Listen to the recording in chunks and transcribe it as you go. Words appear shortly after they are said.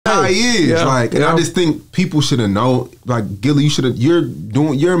he is. Like, and I just think people should have known. Like, Gillie, you're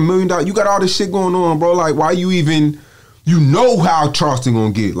 $1 million. You got all this shit going on, bro. Like, why you even? You know how Charleston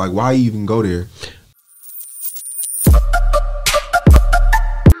gonna get. Like, why you even go there?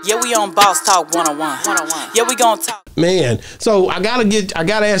 Yeah, we on Boss Talk 101. Yeah, we gonna talk. Man, so I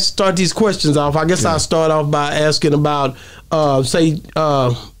gotta start these questions off. I guess I'll start off by asking about, say,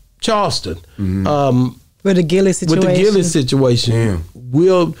 Charleston. With the Gillie situation. Damn.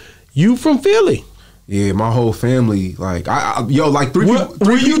 Will you from Philly? Yeah, my whole family. Like,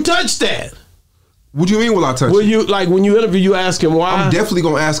 Will you touch that? What do you mean will I touch it? You, like, when you interview, you ask him why? I'm definitely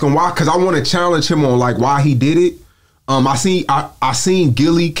gonna ask him why, because I want to challenge him on like why he did it. I seen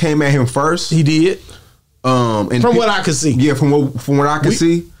Gillie came at him first. He did. And from what I could see. Yeah, from what I could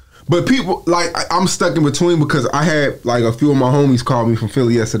see. But people, like, I'm stuck in between because I had like a few of my homies called me from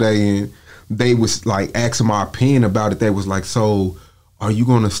Philly yesterday, and they was like asking my opinion about it. They was like, so are you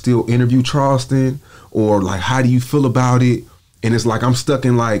gonna still interview Charleston, or like how do you feel about it? And it's like I'm stuck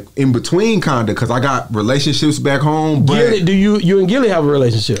in like in between kinda, because I got relationships back home. But Gillie, do you and Gillie have a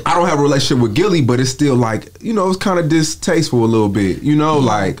relationship? I don't have a relationship with Gillie, but it's still like, you know, it's kind of distasteful a little bit, you know,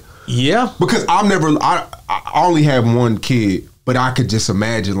 like because I only have one kid, but I could just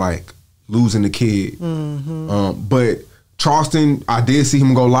imagine like losing the kid. But Charleston, I did see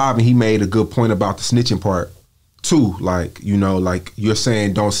him go live, and he made a good point about the snitching part too. Like, you know, like you're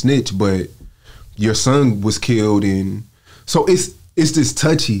saying don't snitch, but your son was killed, and so it's just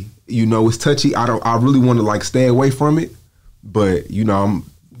touchy, you know. It's touchy. I really want to like stay away from it, but you know,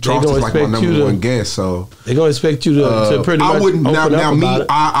 Charleston's like my number one guest, so they're gonna expect you to pretty much. I wouldn't now me. It.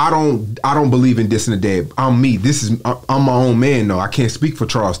 I don't believe in dissing the dead. I'm me. I'm my own man though. I can't speak for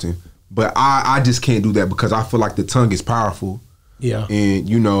Charleston, but I just can't do that because I feel like the tongue is powerful. Yeah, and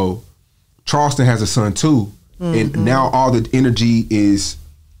you know, Charleston has a son too, and now all the energy is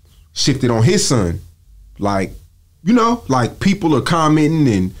shifted on his son, like. You know, like people are commenting,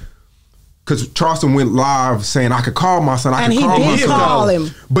 and because Charleston went live saying I could call my son, and he did call him.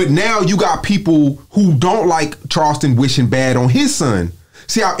 But now you got people who don't like Charleston wishing bad on his son.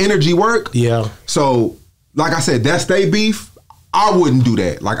 See how energy work? Yeah. So, like I said, that's their beef. I wouldn't do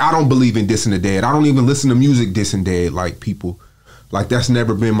that. Like, I don't believe in dissing the dead. I don't even listen to music dissing dead like people. Like, that's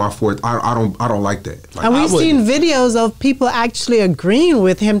never been my forte. I don't like that. Like, and we've seen videos of people actually agreeing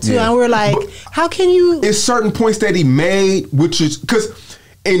with him too, and we're like, how can you? It's certain points that he made, which is because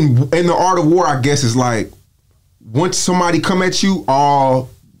in the art of war, I guess, is like once somebody come at you, all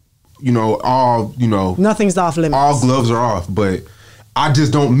nothing's off limits. All gloves are off. But I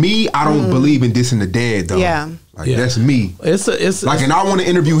just don't. I don't believe in dissing the dead though. Yeah, like that's me. It's like, and I want to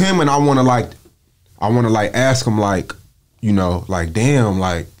interview him, and I want to ask him like. You know, like, damn,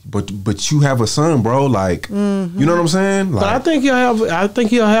 like, but you have a son, bro. Like, you know what I'm saying? Like, but I think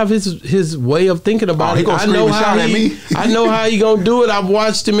he'll have his way of thinking about it. I know how he gonna do it. I've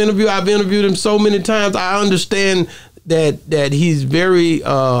watched him interview. I've interviewed him so many times. I understand that he's very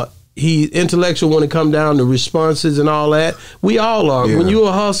he's intellectual when it comes down to responses and all that. We all are. Yeah. When you're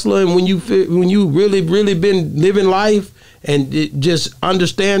a hustler and when you really been living life. And just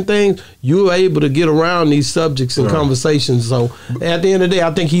understand things, you're able to get around these subjects and conversations. So at the end of the day,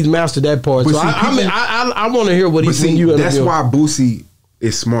 I think he's mastered that part. But so I want to hear what he's saying. That's why Boosie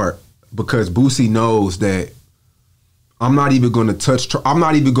is smart, because Boosie knows that I'm not even going to I'm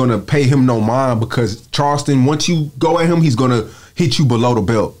not even going to pay him no mind, because Charleston, once you go at him, he's going to hit you below the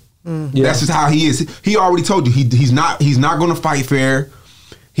belt. That's just how he is. He already told you he's not going to fight fair.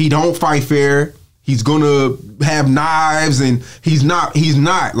 He don't fight fair. He's gonna have knives, and he's not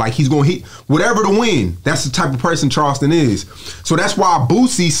like he's gonna hit whatever to win. That's the type of person Charleston is. So that's why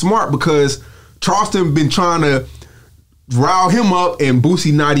Boosie's smart, because Charleston been trying to rile him up, and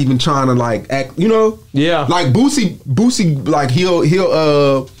Boosie not even trying to like act. You know, like Boosie, like he'll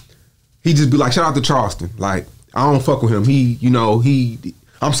he just be like, shout out to Charleston. Like, I don't fuck with him.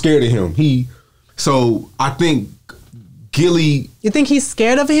 I'm scared of him. So I think. Gillie, you think he's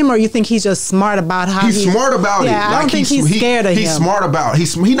scared of him, or you think he's just smart about how he's smart about it? Yeah, I don't think he's scared of him. He's smart about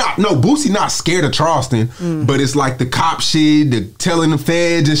Boosie not scared of Charleston, but it's like the cop shit, the telling the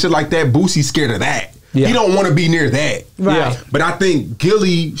feds and shit like that. Boosie's scared of that. Yeah. He don't want to be near that. Right. Yeah. But I think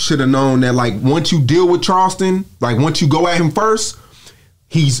Gillie should have known that, like, once you deal with Charleston, like once you go at him first,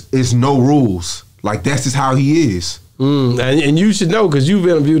 it's no rules. Like, that's just how he is. And you should know, because you've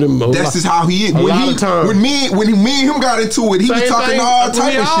interviewed him. That's just how he is. When me and him got into it, he was talking all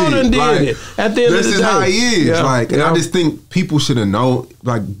type of shit. Like, at the end of the day, that's just how he is. Yeah. Like, and I just think people should have known.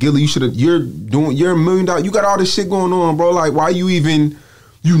 Like, Gillie, you're $1 million. You got all this shit going on, bro. Like, why you even?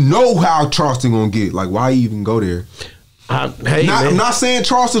 You know how Charleston gonna get. Like, why you even go there? Hey, I'm not saying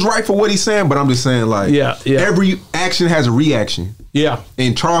Charleston's right for what he's saying, but I'm just saying like, every action has a reaction. Yeah,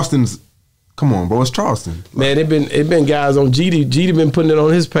 and Charleston's. Come on, bro, it's Charleston. Man, it been guys on Gillie. Gillie been putting it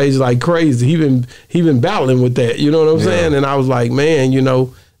on his page like crazy. He been battling with that. You know what I'm saying? And I was like, man, you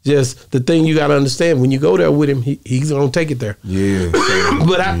know, just the thing you got to understand when you go there with him, he's gonna take it there. Yeah.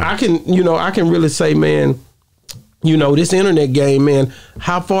 But I can really say, man, you know, this internet game, man,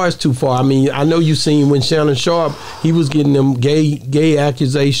 how far is too far? I mean, I know you seen when Shannon Sharp, he was getting them gay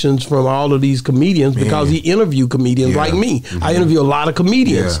accusations from all of these comedians because he interviewed comedians like me. I interview a lot of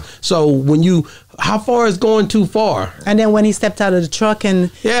comedians. So when how far is going too far? And then when he stepped out of the truck and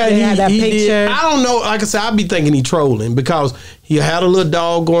they had that picture. I don't know. Like I said, I'd be thinking he trolling because he had a little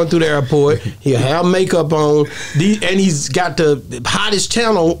dog going through the airport. He had makeup on. And he's got the hottest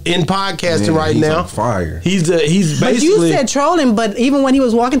channel in podcasting right now. On fire. He's basically. But you said trolling, but even when he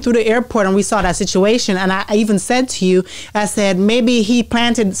was walking through the airport and we saw that situation, and I even said to you, I said, maybe he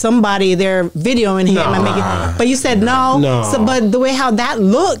planted somebody there videoing him and making, but you said no. So, but the way how that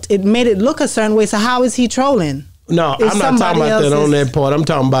looked, it made it look a certain way. So how is he trolling? No, I'm not talking about that on that part. I'm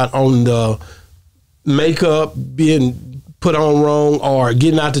talking about on the makeup being put on wrong or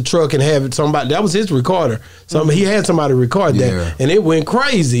getting out the truck and having somebody. That was his recorder. So he had somebody record that, and it went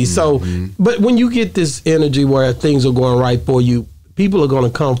crazy. So, but when you get this energy where things are going right for you, people are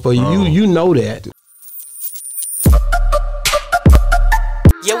going to come for you. You know that.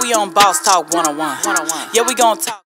 Yeah, we on Boss Talk 101. Yeah, we gonna talk.